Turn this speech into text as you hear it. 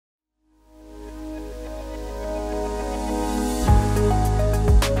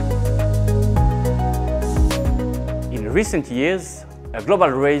recent years, a global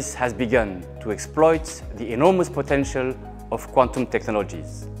race has begun to exploit the enormous potential of quantum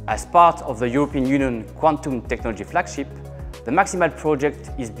technologies. As part of the European Union Quantum Technology Flagship, the macQsimal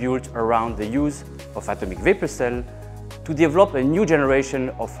project is built around the use of atomic vapor cell to develop a new generation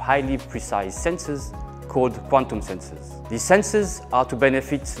of highly precise sensors called quantum sensors. These sensors are to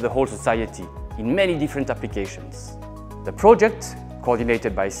benefit the whole society in many different applications. The project,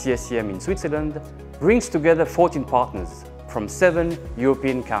 coordinated by CSEM in Switzerland, brings together 14 partners from 7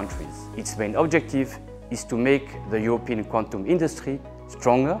 European countries. Its main objective is to make the European quantum industry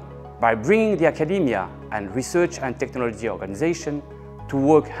stronger by bringing the academia and research and technology organization to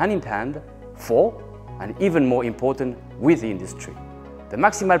work hand in hand for, and even more important, with the industry. The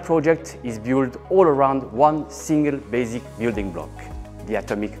macQsimal project is built all around one single basic building block, the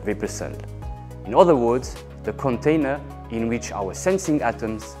atomic vapor cell. In other words, the container in which our sensing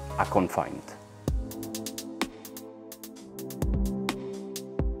atoms are confined.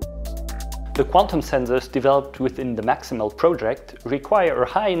 The quantum sensors developed within the macQsimal project require a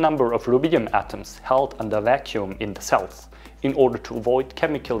high number of rubidium atoms held under vacuum in the cells, in order to avoid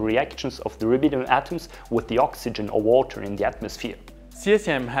chemical reactions of the rubidium atoms with the oxygen or water in the atmosphere.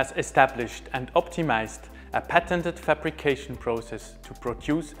 CSEM has established and optimized a patented fabrication process to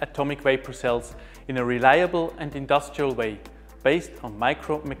produce atomic vapor cells in a reliable and industrial way, based on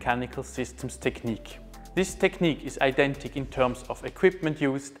micromechanical systems technique. This technique is identical in terms of equipment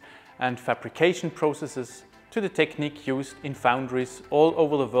used and fabrication processes to the technique used in foundries all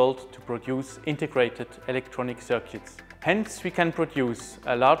over the world to produce integrated electronic circuits. Hence, we can produce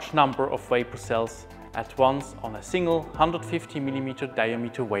a large number of vapor cells at once on a single 150 mm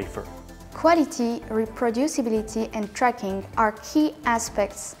diameter wafer. Quality, reproducibility and tracking are key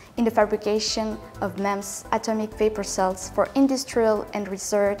aspects in the fabrication of MEMS atomic vapor cells for industrial and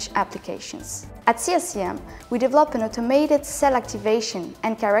research applications. At CSEM, we develop an automated cell activation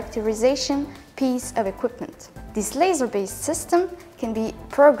and characterization piece of equipment. This laser-based system can be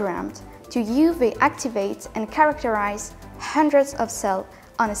programmed to UV activate and characterize hundreds of cells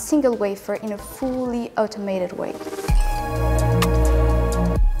on a single wafer in a fully automated way.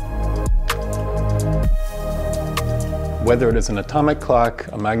 Whether it is an atomic clock,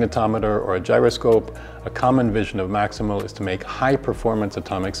 a magnetometer, or a gyroscope, a common vision of macQsimal is to make high-performance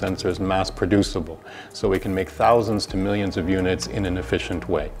atomic sensors mass-producible, so we can make thousands to millions of units in an efficient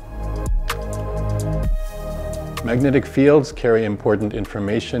way. Magnetic fields carry important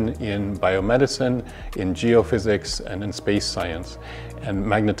information in biomedicine, in geophysics, and in space science, and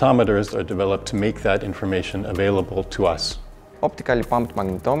magnetometers are developed to make that information available to us. Optically pumped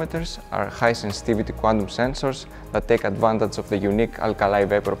magnetometers are high-sensitivity quantum sensors that take advantage of the unique alkali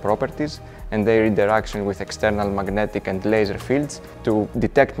vapor properties and their interaction with external magnetic and laser fields to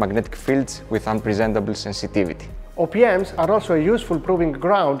detect magnetic fields with unpresentable sensitivity. OPMs are also a useful proving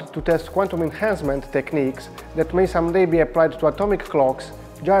ground to test quantum enhancement techniques that may someday be applied to atomic clocks,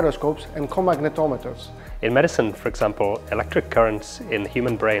 gyroscopes and comagnetometers. In medicine, for example, electric currents in the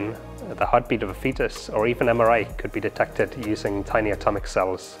human brain, the heartbeat of a fetus, or even MRI could be detected using tiny atomic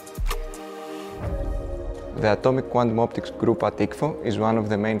cells. The Atomic Quantum Optics Group at ICFO is one of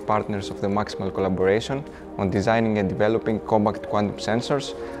the main partners of the macQsimal collaboration on designing and developing compact quantum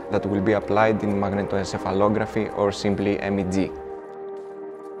sensors that will be applied in magnetoencephalography or simply MEG.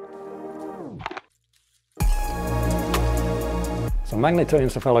 So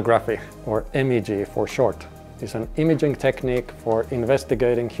magnetoencephalography, or MEG for short, is an imaging technique for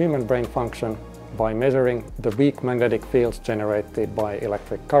investigating human brain function by measuring the weak magnetic fields generated by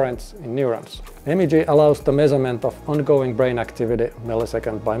electric currents in neurons. MEG allows the measurement of ongoing brain activity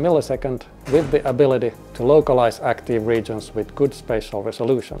millisecond by millisecond with the ability to localize active regions with good spatial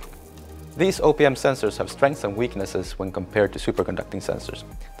resolution. These OPM sensors have strengths and weaknesses when compared to superconducting sensors.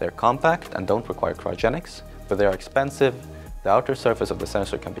 They're compact and don't require cryogenics, but they are expensive. The outer surface of the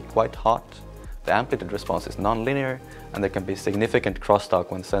sensor can be quite hot. The amplitude response is non-linear, and there can be significant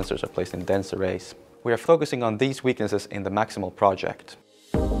crosstalk when sensors are placed in dense arrays. We are focusing on these weaknesses in the macQsimal project.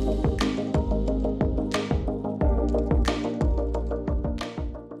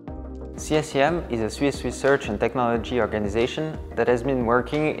 CSEM is a Swiss research and technology organization that has been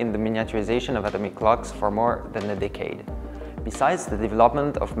working in the miniaturization of atomic clocks for more than a decade. Besides the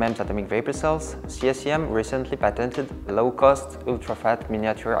development of MEMS atomic vapor cells, CSEM recently patented a low-cost, ultra-fat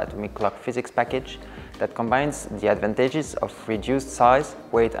miniature atomic clock physics package that combines the advantages of reduced size,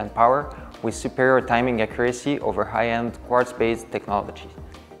 weight and power with superior timing accuracy over high-end quartz-based technology.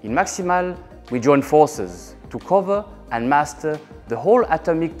 In macQsimal, we join forces to cover and master the whole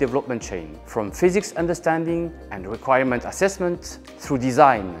atomic development chain, from physics understanding and requirement assessment through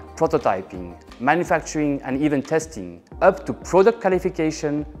design, prototyping, manufacturing and even testing, up to product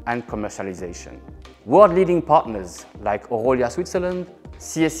qualification and commercialization. World-leading partners like Aurelia Switzerland,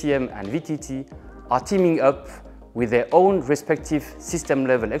 CSCM and VTT are teaming up with their own respective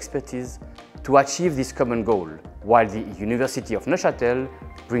system-level expertise to achieve this common goal, while the University of Neuchâtel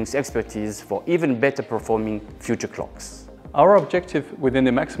brings expertise for even better performing future clocks. Our objective within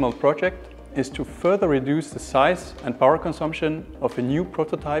the macQsimal project is to further reduce the size and power consumption of a new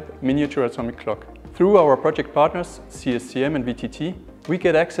prototype miniature atomic clock. Through our project partners, CSCM and VTT, we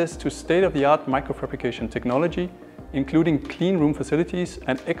get access to state-of-the-art microfabrication technology, including clean room facilities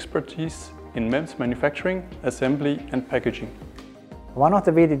and expertise in MEMS manufacturing, assembly and packaging. One of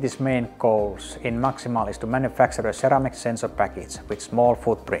the VTT's main goals in macQsimal is to manufacture a ceramic sensor package with small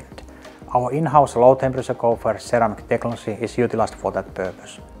footprint. Our in-house low-temperature gopher ceramic technology is utilized for that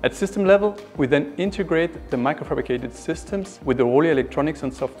purpose. At system level, we then integrate the microfabricated systems with the Aurelia electronics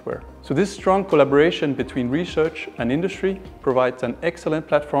and software. So this strong collaboration between research and industry provides an excellent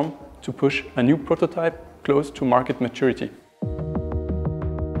platform to push a new prototype close to market maturity.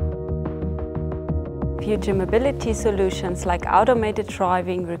 Future mobility solutions like automated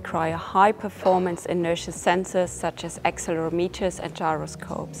driving require high-performance inertia sensors such as accelerometers and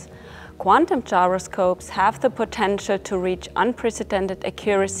gyroscopes. Quantum gyroscopes have the potential to reach unprecedented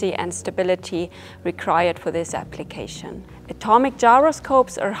accuracy and stability required for this application. Atomic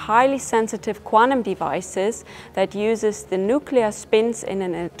gyroscopes are highly sensitive quantum devices that uses the nuclear spins in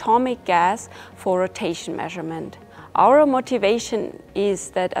an atomic gas for rotation measurement. Our motivation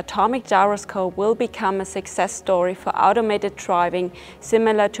is that atomic gyroscope will become a success story for automated driving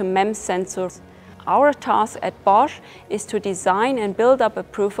similar to MEMS sensors. Our task at Bosch is to design and build up a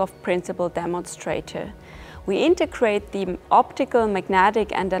proof of principle demonstrator. We integrate the optical,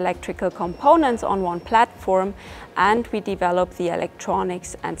 magnetic and electrical components on one platform, and we develop the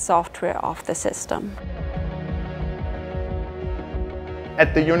electronics and software of the system.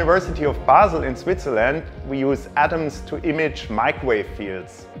 At the University of Basel in Switzerland, we use atoms to image microwave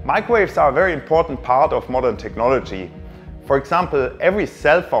fields. Microwaves are a very important part of modern technology. For example, every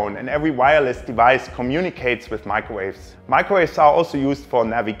cell phone and every wireless device communicates with microwaves. Microwaves are also used for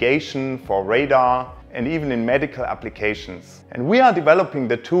navigation, for radar, and even in medical applications. And we are developing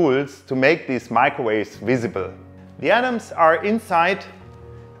the tools to make these microwaves visible. The atoms are inside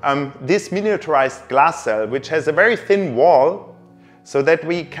this miniaturized glass cell, which has a very thin wall, so that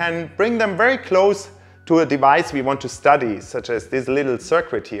we can bring them very close to a device we want to study, such as this little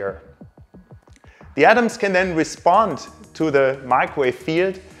circuit here. The atoms can then respond to the microwave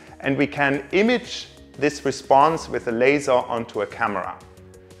field, and we can image this response with a laser onto a camera.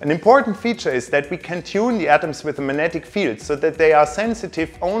 An important feature is that we can tune the atoms with a magnetic field so that they are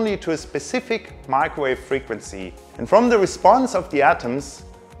sensitive only to a specific microwave frequency. And from the response of the atoms,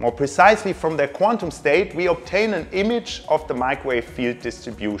 more precisely from their quantum state, we obtain an image of the microwave field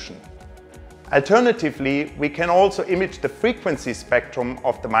distribution. Alternatively, we can also image the frequency spectrum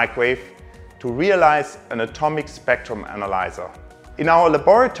of the microwave to realize an atomic spectrum analyzer. In our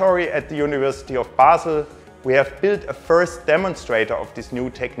laboratory at the University of Basel, we have built a first demonstrator of this new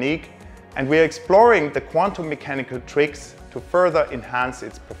technique, and we are exploring the quantum mechanical tricks to further enhance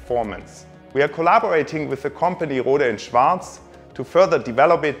its performance. We are collaborating with the company Rohde & Schwarz to further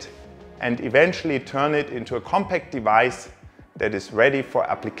develop it and eventually turn it into a compact device that is ready for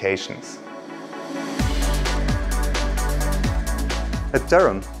applications. At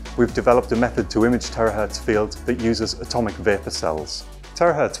Durham, we've developed a method to image terahertz fields that uses atomic vapor cells.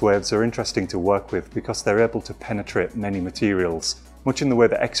 Terahertz waves are interesting to work with because they're able to penetrate many materials, much in the way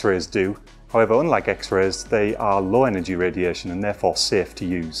that X-rays do. However, unlike X-rays, they are low energy radiation and therefore safe to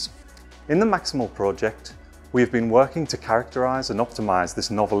use. In the macQsimal project, we have been working to characterize and optimize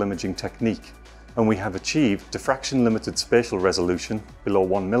this novel imaging technique, and we have achieved diffraction-limited spatial resolution below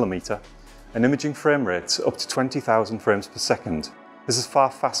 1 mm and imaging frame rates up to 20,000 frames per second. This is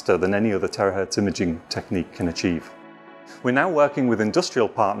far faster than any other terahertz imaging technique can achieve. We're now working with industrial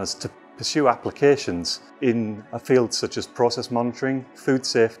partners to pursue applications in a field such as process monitoring, food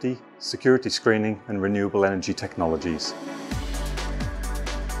safety, security screening, and renewable energy technologies.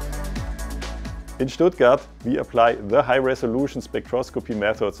 In Stuttgart, we apply the high-resolution spectroscopy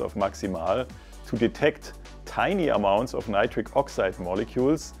methods of macQsimal to detect tiny amounts of nitric oxide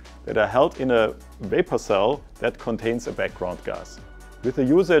molecules that are held in a vapor cell that contains a background gas. With the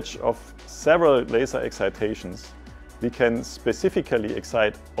usage of several laser excitations, we can specifically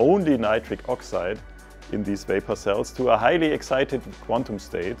excite only nitric oxide in these vapor cells to a highly excited quantum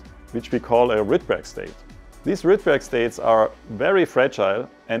state, which we call a Rydberg state. These Rydberg states are very fragile,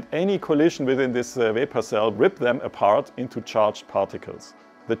 and any collision within this vapor cell rip them apart into charged particles.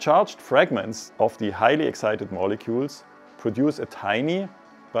 The charged fragments of the highly excited molecules produce a tiny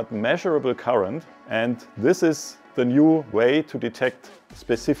but measurable current, and this is the new way to detect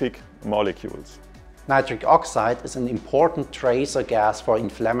specific molecules. Nitric oxide is an important tracer gas for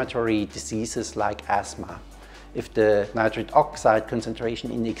inflammatory diseases like asthma. If the nitric oxide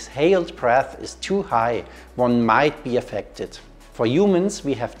concentration in exhaled breath is too high, one might be affected. For humans,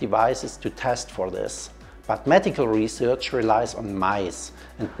 we have devices to test for this. But medical research relies on mice,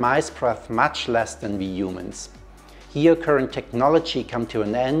 and mice breathe much less than we humans. Here, current technology comes to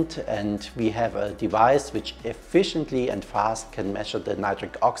an end, and we have a device which efficiently and fast can measure the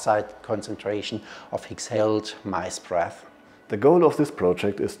nitric oxide concentration of exhaled mice breath. The goal of this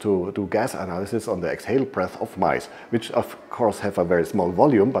project is to do gas analysis on the exhaled breath of mice, which of course have a very small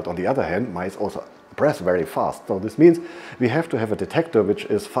volume, but on the other hand, mice also breathe very fast. So this means we have to have a detector which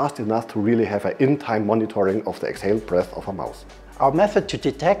is fast enough to really have an in-time monitoring of the exhaled breath of a mouse. Our method to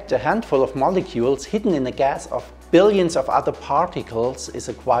detect a handful of molecules hidden in a gas of billions of other particles is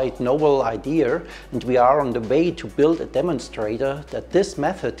a quite novel idea, and we are on the way to build a demonstrator that this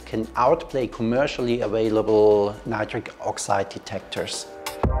method can outplay commercially available nitric oxide detectors.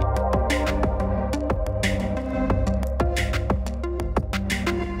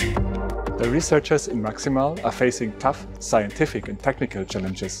 The researchers in macQsimal are facing tough scientific and technical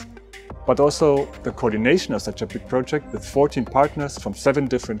challenges, but also the coordination of such a big project with 14 partners from 7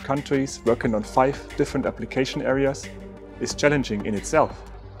 different countries working on 5 different application areas is challenging in itself.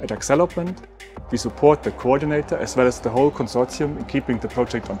 At Accelopment, we support the coordinator as well as the whole consortium in keeping the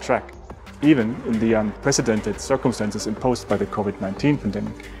project on track, even in the unprecedented circumstances imposed by the COVID-19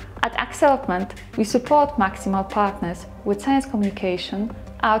 pandemic. At Accelopment, we support macQsimal partners with science communication,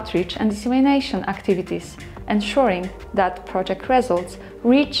 outreach and dissemination activities, ensuring that project results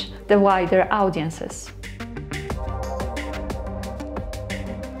reach the wider audiences.